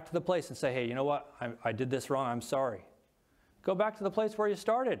 Get back to the place and say, hey, you know what? I did this wrong. I'm sorry. Go back to the place where you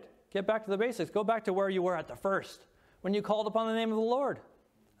started. Get back to the basics. Go back to where you were at the first, when you called upon the name of the Lord.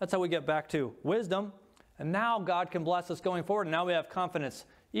 That's how we get back to wisdom. And now God can bless us going forward. And now we have confidence.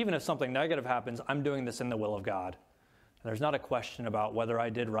 Even if something negative happens, I'm doing this in the will of God. And there's not a question about whether I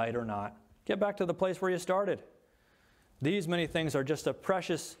did right or not. Get back to the place where you started. These many things are just a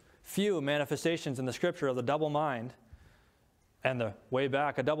precious few manifestations in the Scripture of the double mind. And the way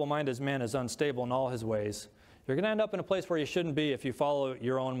back, a double-minded man is unstable in all his ways. You're going to end up in a place where you shouldn't be if you follow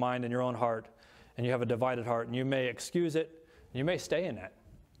your own mind and your own heart, and you have a divided heart, and you may excuse it, and you may stay in it.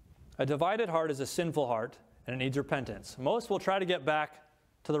 A divided heart is a sinful heart, and it needs repentance. Most will try to get back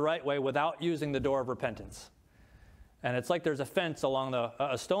to the right way without using the door of repentance. And it's like there's a fence along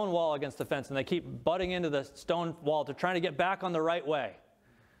a stone wall against the fence, and they keep butting into the stone wall to try to get back on the right way.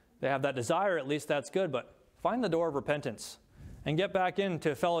 They have that desire, at least that's good, but find the door of repentance and get back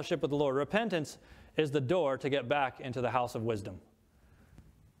into fellowship with the Lord. Repentance is the door to get back into the house of wisdom.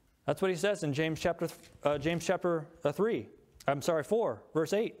 That's what he says in James chapter 4,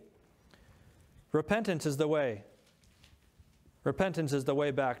 verse 8. Repentance is the way. Repentance is the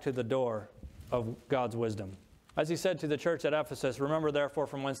way back to the door of God's wisdom. As he said to the church at Ephesus, remember therefore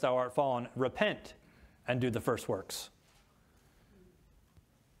from whence thou art fallen, repent and do the first works.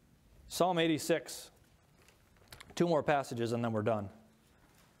 Psalm 86. 2 more passages and then we're done.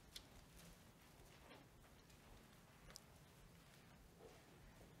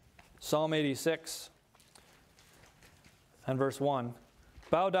 Psalm 86 and verse 1.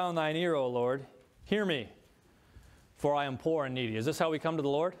 Bow down thine ear, O Lord, hear me, for I am poor and needy. Is this how we come to the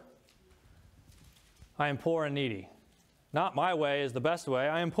Lord? I am poor and needy. Not my way is the best way.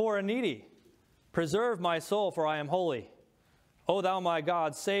 I am poor and needy. Preserve my soul, for I am holy. O thou my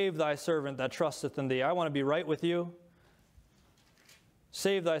God, save thy servant that trusteth in thee. I want to be right with you.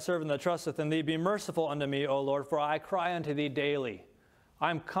 Save thy servant that trusteth in thee. Be merciful unto me, O Lord, for I cry unto thee daily.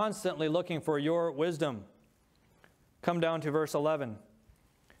 I'm constantly looking for your wisdom. Come down to verse 11.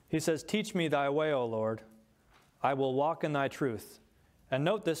 He says, teach me thy way, O Lord. I will walk in thy truth. And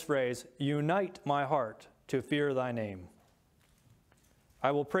note this phrase, unite my heart to fear thy name.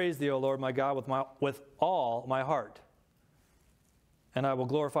 I will praise thee, O Lord, my God, with all my heart. And I will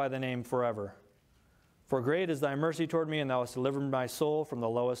glorify thy name forever. For great is thy mercy toward me, and thou hast delivered my soul from the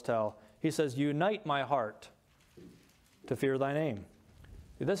lowest hell. He says, unite my heart to fear thy name.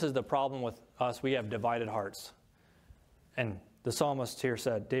 This is the problem with us. We have divided hearts. And the psalmist here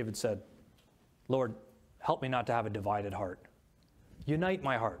said, David said, Lord, help me not to have a divided heart. Unite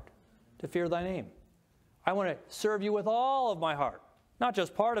my heart to fear thy name. I want to serve you with all of my heart, not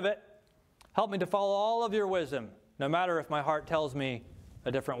just part of it. Help me to follow all of your wisdom, no matter if my heart tells me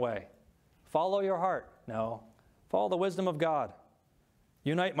a different way. Follow your heart. No. Follow the wisdom of God.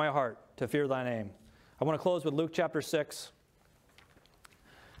 Unite my heart to fear thy name. I want to close with Luke chapter 6,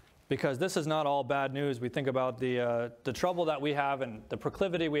 because this is not all bad news. We think about the trouble that we have and the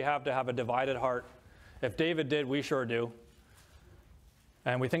proclivity we have to have a divided heart. If David did, we sure do.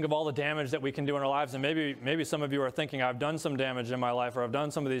 And we think of all the damage that we can do in our lives, and maybe some of you are thinking, I've done some damage in my life, or I've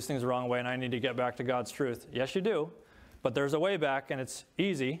done some of these things the wrong way, and I need to get back to God's truth. Yes, you do. But there's a way back, and it's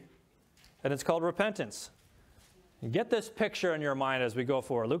easy, and it's called repentance. Get this picture in your mind as we go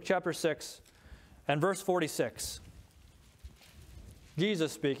forward. Luke chapter 6 and verse 46.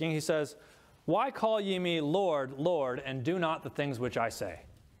 Jesus speaking, he says, why call ye me Lord, Lord, and do not the things which I say?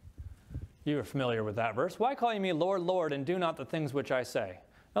 You are familiar with that verse. Why call ye me Lord, Lord, and do not the things which I say?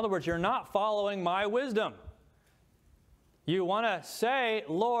 In other words, you're not following my wisdom. You want to say,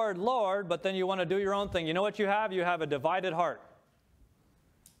 Lord, Lord, but then you want to do your own thing. You know what you have? You have a divided heart.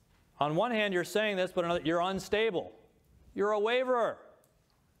 On one hand, you're saying this, but on another, you're unstable. You're a waverer.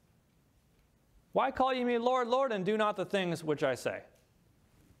 Why call ye me Lord, Lord, and do not the things which I say?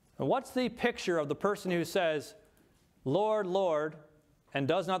 And what's the picture of the person who says, Lord, Lord, and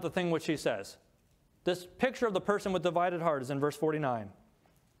does not the thing which he says? This picture of the person with divided heart is in verse 49.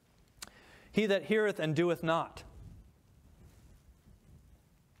 He that heareth and doeth not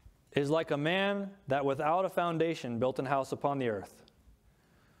is like a man that without a foundation built an house upon the earth,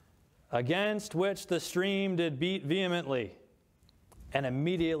 against which the stream did beat vehemently, and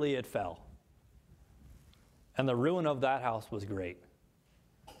immediately it fell. And the ruin of that house was great.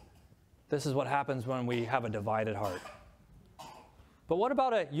 This is what happens when we have a divided heart. But what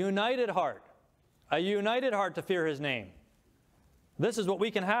about a united heart? A united heart to fear his name. This is what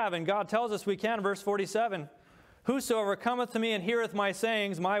we can have, and God tells us we can. Verse 47, whosoever cometh to me and heareth my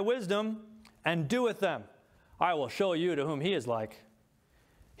sayings, my wisdom, and doeth them, I will show you to whom he is like.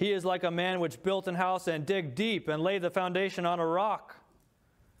 He is like a man which built an house and digged deep and laid the foundation on a rock.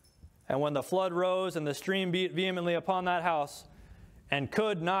 And when the flood rose and the stream beat vehemently upon that house and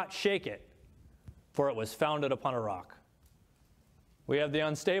could not shake it, for it was founded upon a rock. We have the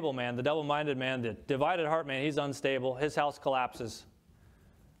unstable man, the double-minded man, the divided heart man. He's unstable. His house collapses.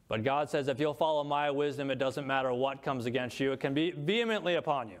 But God says, if you'll follow my wisdom, it doesn't matter what comes against you. It can be vehemently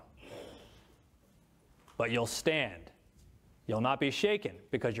upon you. But you'll stand. You'll not be shaken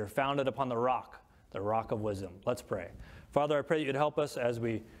because you're founded upon the rock of wisdom. Let's pray. Father, I pray that you'd help us as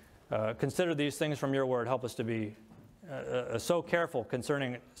we consider these things from your word. Help us to be so careful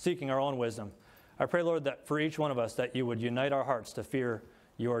concerning seeking our own wisdom. I pray, Lord, that for each one of us that you would unite our hearts to fear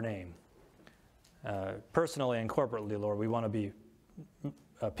your name. Personally and corporately, Lord, we want to be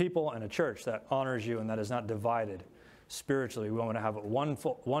a people and a church that honors you and that is not divided spiritually. We want to have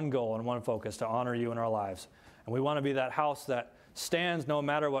one goal and one focus, to honor you in our lives. And we want to be that house that stands no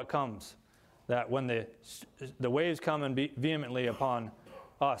matter what comes, that when the waves come and be vehemently upon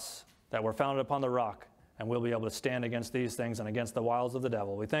us, that we're founded upon the rock, and we'll be able to stand against these things and against the wiles of the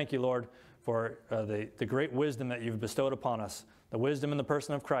devil. We thank you, Lord, for the great wisdom that you've bestowed upon us, the wisdom in the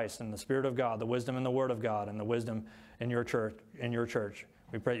person of Christ and the Spirit of God, the wisdom in the Word of God, and the wisdom in your church.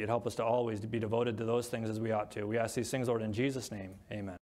 We pray you'd help us to always be devoted to those things as we ought to. We ask these things, Lord, in Jesus' name. Amen.